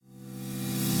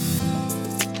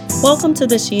Welcome to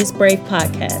the She's Brave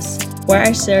podcast, where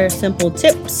I share simple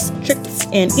tips, tricks,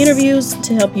 and interviews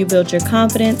to help you build your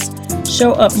confidence,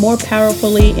 show up more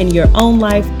powerfully in your own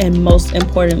life, and most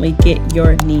importantly, get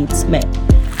your needs met.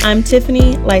 I'm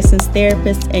Tiffany, licensed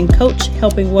therapist and coach,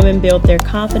 helping women build their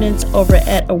confidence over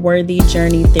at A Worthy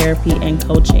Journey Therapy and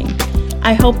Coaching.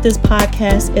 I hope this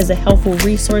podcast is a helpful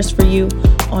resource for you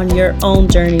on your own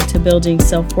journey to building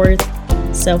self-worth,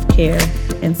 self-care,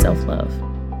 and self-love.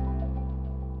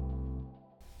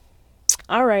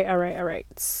 All right.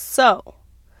 So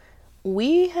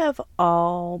we have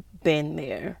all been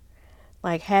there,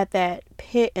 like had that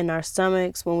pit in our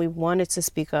stomachs when we wanted to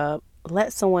speak up,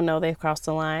 let someone know they've crossed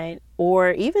the line,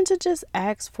 or even to just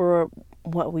ask for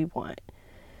what we want.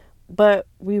 But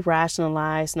we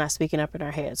rationalize not speaking up in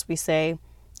our heads. We say,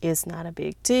 it's not a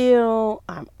big deal.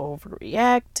 I'm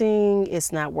overreacting.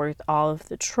 It's not worth all of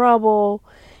the trouble.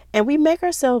 And we make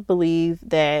ourselves believe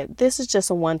that this is just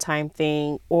a one-time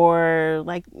thing, or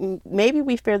like maybe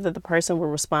we fear that the person will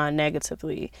respond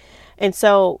negatively. And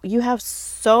so you have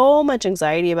so much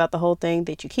anxiety about the whole thing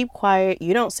that you keep quiet,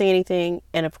 you don't say anything.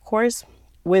 And of course,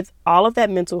 with all of that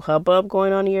mental hubbub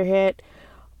going on in your head,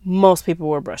 most people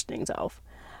will brush things off.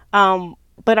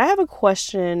 But I have a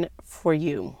question for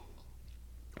you.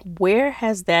 Where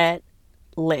has that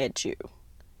led you?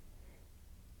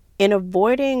 In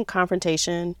avoiding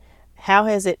confrontation, how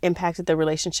has it impacted the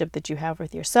relationship that you have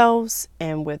with yourselves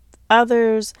and with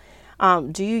others?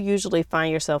 Do you usually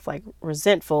find yourself like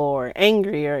resentful or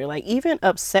angry or like even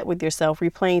upset with yourself,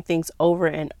 replaying things over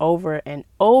and over and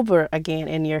over again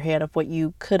in your head of what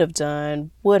you could have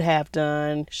done, would have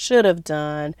done, should have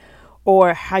done,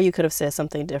 or how you could have said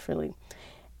something differently?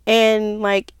 And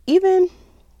like, even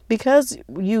because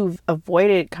you've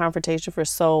avoided confrontation for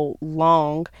so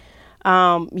long,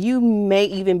 you may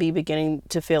even be beginning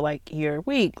to feel like you're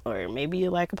weak, or maybe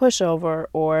you're like a pushover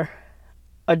or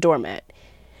a doormat.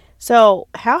 So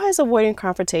how has avoiding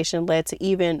confrontation led to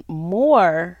even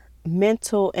more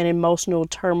mental and emotional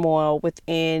turmoil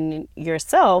within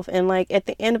yourself? And like at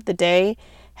the end of the day,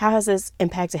 how has this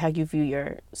impacted how you view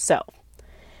yourself?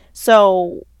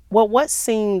 So what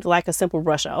seemed like a simple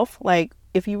brush off, like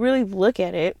if you really look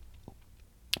at it,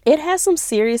 it has some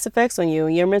serious effects on you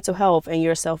and your mental health and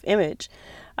your self-image.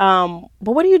 But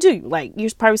what do? Like, you're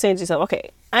probably saying to yourself,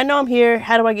 okay, I know I'm here.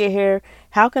 How do I get here?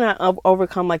 How can I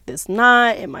overcome like this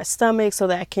knot in my stomach so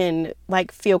that I can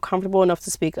like feel comfortable enough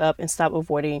to speak up and stop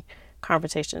avoiding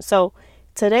confrontation? So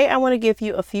today I want to give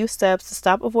you a few steps to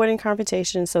stop avoiding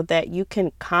confrontation so that you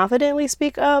can confidently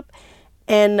speak up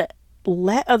and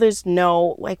let others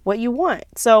know like what you want.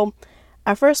 So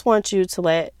I just want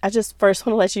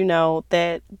to let you know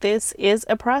that this is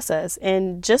a process,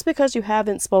 and just because you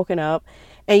haven't spoken up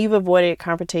and you've avoided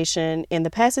confrontation in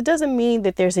the past, it doesn't mean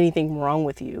that there's anything wrong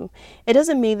with you. It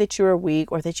doesn't mean that you're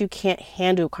weak or that you can't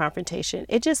handle confrontation.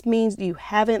 It just means you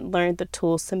haven't learned the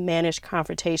tools to manage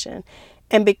confrontation.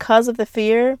 And because of the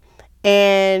fear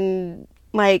and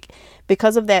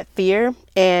because of that fear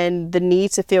and the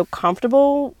need to feel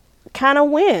comfortable kind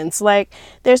of wins. Like,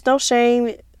 there's no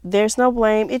shame. There's no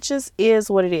blame. It just is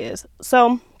what it is.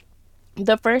 So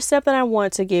the first step that I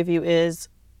want to give you is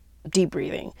deep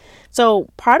breathing. So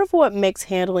part of what makes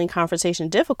handling confrontation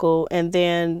difficult, and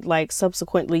then like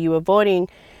subsequently you avoiding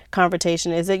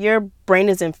confrontation, is that your brain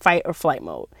is in fight or flight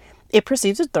mode. It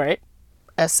perceives a threat,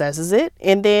 assesses it,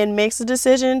 and then makes a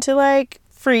decision to like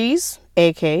freeze,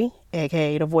 aka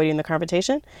avoiding the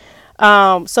confrontation.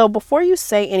 So before you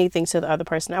say anything to the other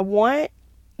person, I want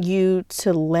you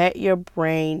to let your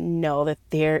brain know that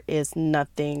there is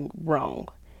nothing wrong.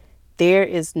 There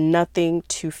is nothing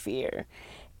to fear.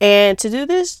 And to do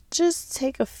this, just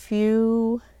take a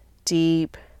few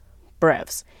deep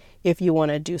breaths. If you want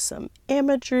to do some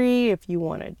imagery, if you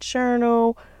want to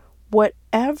journal,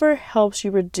 whatever helps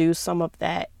you reduce some of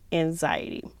that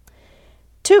anxiety.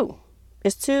 2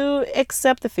 is to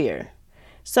accept the fear.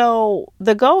 So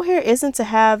the goal here isn't to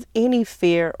have any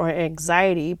fear or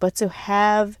anxiety, but to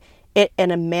have it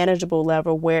at a manageable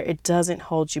level where it doesn't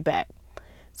hold you back.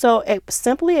 So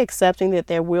simply accepting that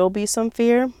there will be some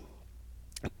fear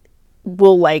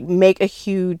will like make a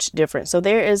huge difference. So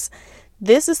this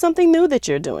is something new that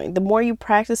you're doing. The more you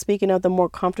practice speaking up, the more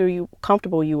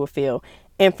comfortable you will feel.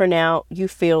 And for now, you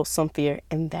feel some fear,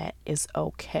 and that is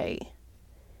okay.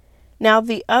 Now,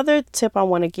 the other tip I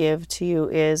want to give to you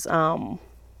is,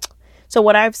 so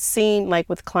what I've seen like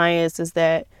with clients is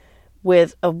that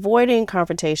with avoiding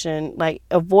confrontation, like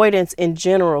avoidance in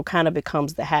general kind of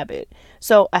becomes the habit.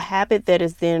 So a habit that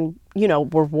is then,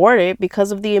 rewarded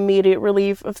because of the immediate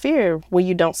relief of fear when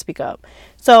you don't speak up.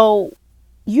 So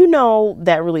You know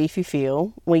that relief you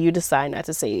feel when you decide not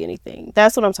to say anything.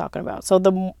 That's what I'm talking about. So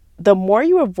the more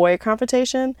you avoid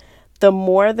confrontation, the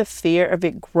more the fear of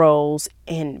it grows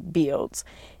and builds.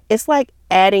 It's like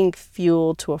adding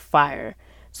fuel to a fire.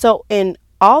 So in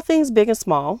all things big and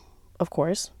small, of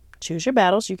course, choose your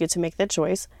battles. You get to make that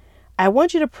choice. I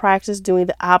want you to practice doing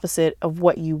the opposite of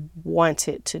what you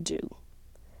wanted to do.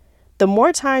 The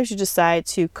more times you decide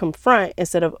to confront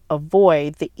instead of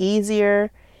avoid, the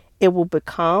easier it will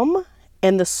become,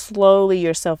 and the slowly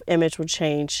your self-image will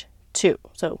change too.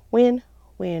 So win,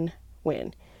 win,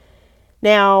 win.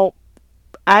 Now,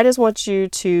 I just want you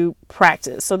to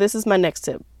practice. So this is my next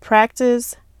tip.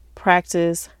 Practice,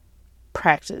 practice,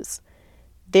 practice.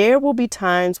 There will be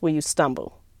times when you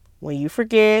stumble, when you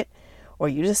forget, or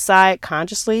you decide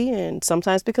consciously and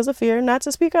sometimes because of fear not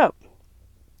to speak up.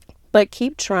 But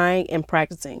keep trying and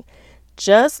practicing.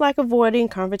 Just like avoiding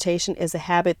confrontation is a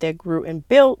habit that grew and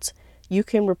built, you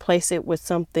can replace it with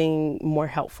something more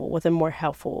helpful, with a more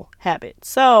helpful habit.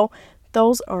 So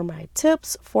those are my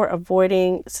tips for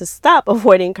to stop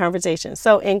avoiding confrontation.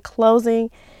 So in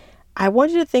closing, I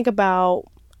want you to think about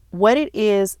what it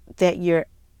is that you're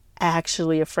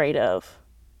actually afraid of.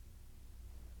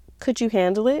 Could you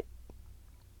handle it?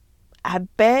 I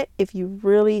bet if you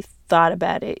really thought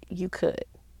about it, you could.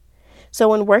 So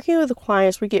when working with the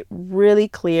clients, we get really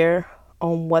clear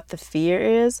on what the fear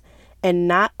is and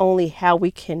not only how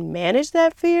we can manage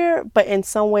that fear, but in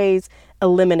some ways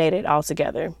eliminate it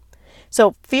altogether.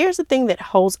 So fear is the thing that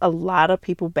holds a lot of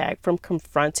people back from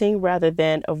confronting rather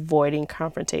than avoiding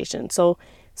confrontation. So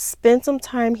spend some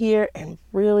time here and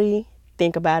really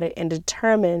think about it and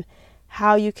determine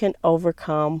how you can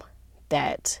overcome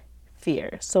that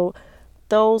fear. So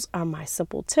those are my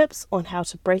simple tips on how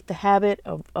to break the habit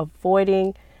of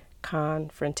avoiding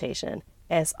confrontation.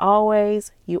 As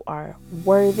always, you are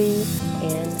worthy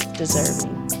and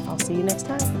deserving. I'll see you next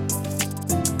time.